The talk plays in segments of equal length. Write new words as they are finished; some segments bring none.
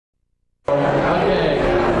Okay,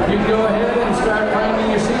 you can go ahead and start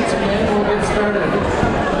finding your seats again. We'll get started.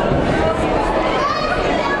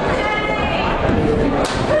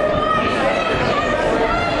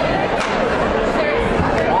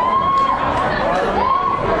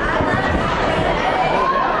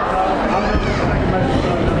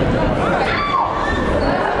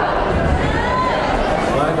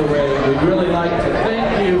 By the way, we'd really like to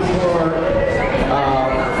thank you for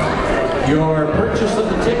your purchase of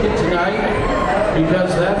the ticket tonight,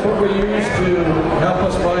 because that's what we use to help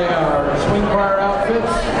us buy our swing choir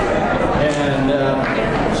outfits.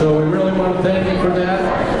 And so we really want to thank you for that,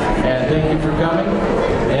 and thank you for coming.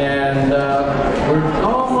 And we're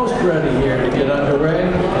almost ready here to get underway.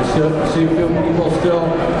 I see a few people still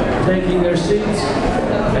taking their seats,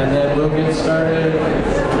 and then we'll get started.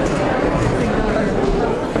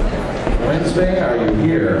 Wlnsvey, are you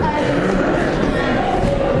here?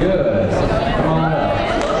 Good.